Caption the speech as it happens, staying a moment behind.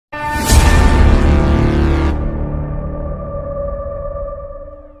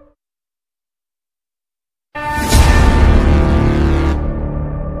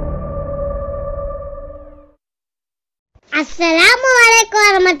Assalamualaikum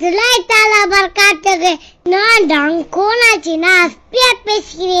warahmatullahi taala wabarakatuh. நான் டங்கோனாச்சி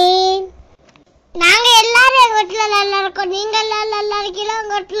பேசுகிறேன். நாங்க எல்லாரும் எங்க வீட்டுல நல்லா இருக்கோம். நீங்க எல்லாம் நல்லா இருக்கீங்களா?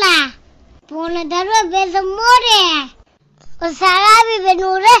 உங்க வீட்டுல போன தடவை பேசும்போது ஒரு சராபி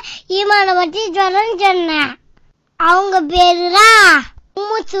பெண்ணூர ஈமான பற்றி சொன்னேன். அவங்க பேருதான்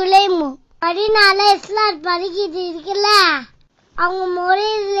உம்மு சுலைமு. மதினால இஸ்லாம் படிக்கிட்டு இருக்குல்ல, அவங்க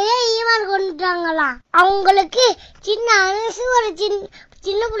முறையிலேயே ஈமான் கொண்டுட்டாங்களாம். அவங்களுக்கு சின்ன அனசு ஒரு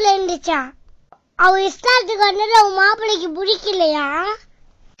சின்ன பிள்ளை இருந்துச்சா. அவங்க இஸ்லாத்துக்கு வந்தது அவங்க மாப்பிள்ளைக்கு பிடிக்கலையா,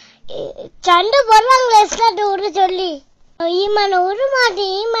 சண்டை போடுறாங்களா இஸ்லாத்தை விட சொல்லி. ஈமான ஒரு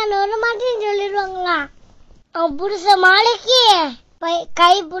மாட்டேன்னு சொல்லிடுவாங்களாம். அவன் புருஷ மாலைக்கு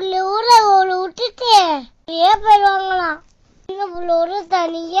கை புள்ள ஊற ஒரு விட்டுட்டு போயிடுவாங்களாம். சின்ன புள்ள ஊர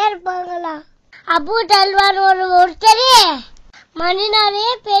தனியா இருப்பாங்களாம். அபு தல்வான் ஒருத்தர் மனிதனே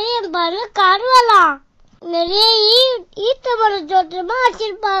பெரிய பண்ணு கருவலாம் நிறைய ஈத்த மரம் தோட்டமா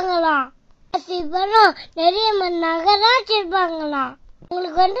வச்சிருப்பாங்களாம். நிறைய நகரா வச்சிருப்பாங்களாம்.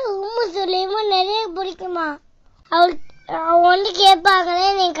 உங்களுக்கு உம்மு சுலைமு நிறைய பிடிக்குமா? அவ கேட்பாங்களே,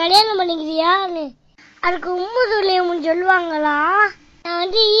 நீ கல்யாணம் பண்ணிக்கிறியான்னு. அதுக்கு உம்மு சுலைமுன்னு சொல்லுவாங்களா,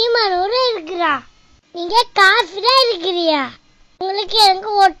 நான் ஈமானோட இருக்கிறா, நீங்க காஃபிரா இருக்கிறியா, உங்களுக்கு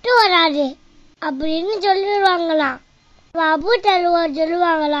எனக்கு ஒட்டு வராது அப்படின்னு சொல்லிடுவாங்களாம். அபு தல்வான்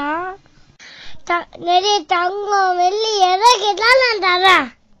சொல்லுவாங்களா, நிறைய தங்கம் வெள்ளி எதை கேட்டாலும் நான் தரேன்,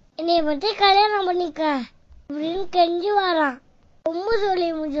 என்னைய பத்தி கல்யாணம் பண்ணிக்க அப்படின்னு கெஞ்சி வரான். உம்மு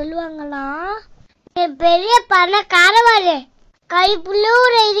சுலைமு சொல்லுவாங்களா, பெரிய பணக்காரவாரு கை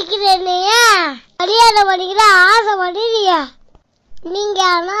புள்ளூர இருக்கிறேன்னைய கல்யாணம் பண்ணிக்கிற ஆசை பண்ணிடுறியா, நீங்க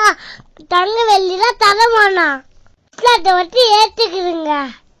ஆனா தங்க வெள்ளிதான் தரமானா இஸ்லாத்தை வச்சு ஏத்துக்குதுங்க.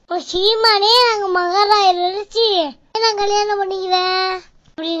 சீமானே நாங்க மகாராய நினைச்சு நான் கல்யாணம் பண்ணிக்கிறேன்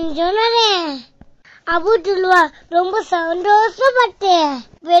அப்படின்னு சொன்னே. அபு தல்வான் ரொம்ப சந்தோஷப்பட்டு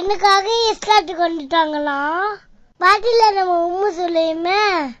பெண்ணுக்காக இஸ்லாத்துக்கு வந்துட்டாங்களாம். பாட்டில நம்ம உம்மு சுலைமு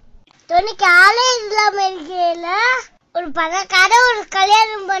துணிக்கு ஆளே இல்லாம இருக்கிற ஒரு பணக்கார ஒரு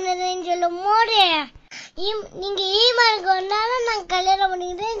கல்யாணம் பண்ணதுன்னு சொல்லும் போது, நீங்க ஈமானுக்கு வந்தாலும் நாங்க கல்யாணம்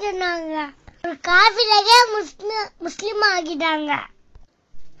பண்ணிக்கிறேன்னு சொன்னாங்க. ஒரு காஃபிரே முஸ்லிம் ஆகிட்டாங்க.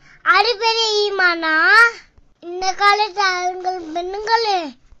 அது பெரிய ஈமானா? இந்த காலத்து ஆண்கள் பெண்ணுங்கள்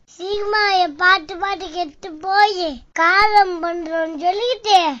சீமாய பார்த்து கெட்டு போய் காலம் பண்றோம்னு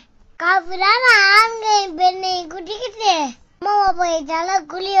சொல்லிக்கிட்டு காஃபிரான ஆண்கள் பெண்ணை குட்டிக்கிட்டு அம்மாவை போய் தலை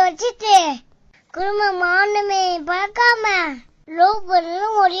குளிய வச்சுட்டு குடும்பம் ஆண்டுமே பார்க்காம லவ்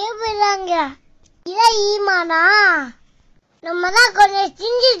பண்ணணும் ஒரே போயிடுறாங்க. இதான் ஈமானா? நம்ம தான் கொஞ்சம்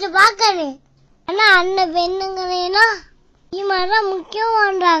சிந்திச்சு பார்க்கணும். ஆனா அண்ணன் பெண்ணுங்கன்னா ஈமானா முக்கியம்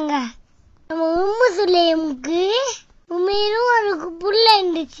பண்றாங்க. நம்ம உம்மு சுலைமுக்கு உண்மையிலும் அவருக்கு புள்ள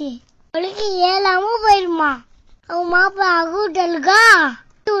இருந்துச்சு. அவளுக்கு ஏழாம போயிருமா. அவங்க மாப்பிள்ள அகூட்டலுக்கா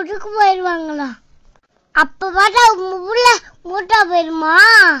வீட்டுக்கு போயிருவாங்களா. அப்ப பார்த்தா புள்ள மூட்டா போயிருமா.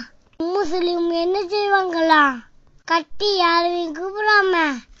 உம்மு சுலைமு என்ன செய்வாங்களா, கட்டி யாரையும் கூப்பிடாம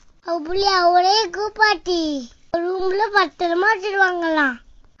அவ புள்ளைய அவளே கூப்பாட்டி ஒரு ரூம்ல பத்திரமா வச்சிருவாங்களாம்.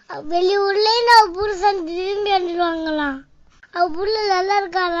 வெளியூர்ல அவ புருஷன் திரும்பி வந்துடுவாங்களாம். அவ புள்ள நல்லா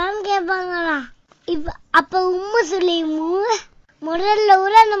இருக்காரான்னு கேட்பாங்களாம். அப்ப உம்மு சுலைமு முதல்ல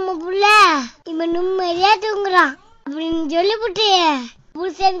ஊர நம்ம புள்ள இவன் நிம்மதியா தூங்குறான் அப்படின்னு சொல்லிவிட்டு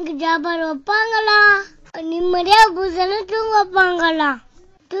புருஷனுக்கு ஜாபார் வைப்பாங்களாம். நிம்மதியா புருஷனை தூங்க வைப்பாங்களாம்.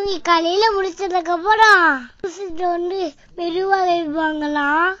 தூங்கி காலையில முடிச்சதுக்கு அப்புறம் புருஷன் மெதுவாக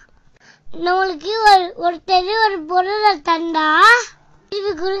இருப்பாங்களாம். நம்மளுக்கு ஒருத்தர் ஒரு பொருளை தந்தா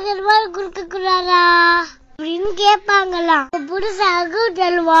திருப்பி குறுக்கிற மாதிரி குறுக்க கூடாதா அப்படின்னு கேட்பாங்களாம். புருஷன் அகு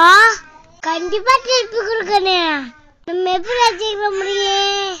தல்வா கண்டிப்பா திருப்பி குறுக்கணும். நம்ம எப்படி வச்சுக்க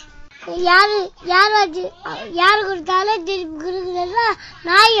முடியும்? யாரு கொடுத்தாலும் திருப்பி குறுக்குறதா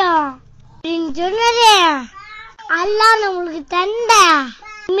நாயம் அப்படின்னு சொன்னது. அல்லாஹ் நம்மளுக்கு தந்த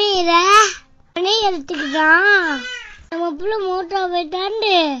மீற எடுத்துக்கிட்டான். நம்ம புள்ள மூட்டை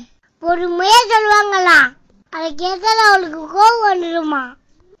போயிட்டாண்டு பொறுமையா சொல்லுவாங்களாம். அதை கேட்காத அவளுக்கு கோவம் வந்துடுமா.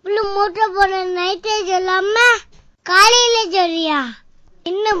 புள்ள மூட்டை போன நைட்டே சொல்லாம காலையில சொல்றியா,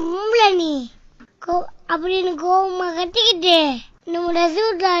 என்ன பொம்பளை நீ அப்படின்னு கோவமா கட்டிக்கிட்டு நம்ம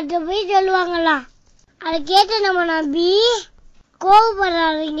ரசூல்கிட்ட போய் சொல்லுவாங்களாம். அதை கேட்டு நம்ம நபி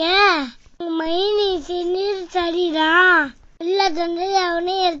கோவப்படுறாருங்க, மைனி நீர் சரிதான், எல்லா தொண்டை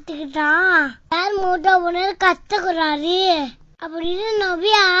அவனே எடுத்துக்கிட்டான், யார் மூட்டை போன கஷ்டக்குறாரு அப்படின்னு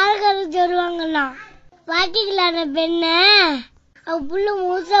நபி ஆறுகள் சொல்லுவாங்களாம். பாட்டிக்கலான பெண்ண அவ புள்ள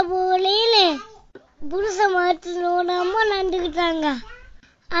மூசா போகலையில புருஷ மாத்து நோடாம நடந்துக்கிட்டாங்க.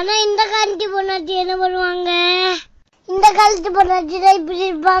 ஆனா இந்த காலத்து பொண்ணாச்சி என்ன பண்ணுவாங்க? இந்த காலத்து பொண்ணாச்சி தான் இப்படி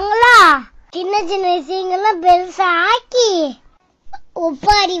இருப்பாங்களா? சின்ன சின்ன விஷயங்கள்லாம் பெருசா ஆக்கி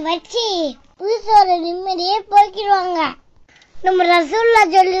ஒப்பாரி வச்சு புதுசோட நிம்மதியே போய்க்கிடுவாங்க. நம்ம ரசூல்லா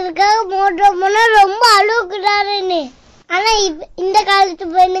சொல்லிருக்காங்க மோட்டோம்னா ரொம்ப அழுகுறாருன்னு. ஆனா இந்த காலத்து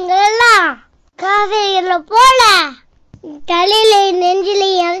பெண்ணுங்க எல்லாம் காவேரியில போல தலையில நெஞ்சில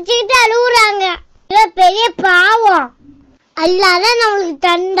இறச்சிக்கிட்டு அழுகுறாங்க. பெரிய பாவம். அல்லாதான் நம்மளுக்கு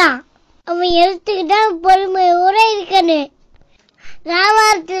தந்தான். அவன் எடுத்துக்கிட்டா பொறுமையோட இருக்கணும்.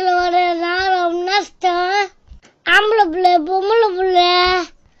 வியாபாரத்துல வர நேரம் நஷ்டம். ஆம்பளை பிள்ளை பொம்பளை பிள்ளை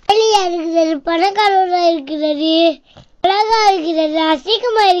வெளியா இருக்கிறது, பணக்காரா இருக்கிறது, அழகா இருக்கிறது,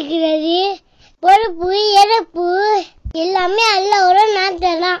 அசிங்கமா இருக்கிறது, பொறுப்பு இறப்பு எல்லாமே அல்லோட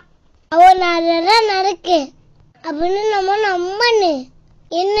நாட்டலாம். அவன் நாட்டதான் நடக்கு அப்படின்னு நம்ம நம்பணும்.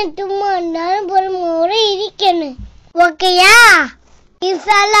 என்ன தும்மா இருந்தாலும் பொறுமையோட இருக்கணும். ஓகேயா?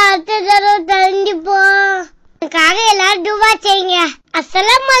 இன்ஷால்லா அடுத்த தடவை தெரிஞ்சுப்போம். எல்லாரும் துவா செய்யுங்க.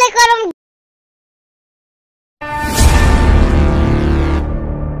 அஸ்ஸலாமு அலைக்கும்.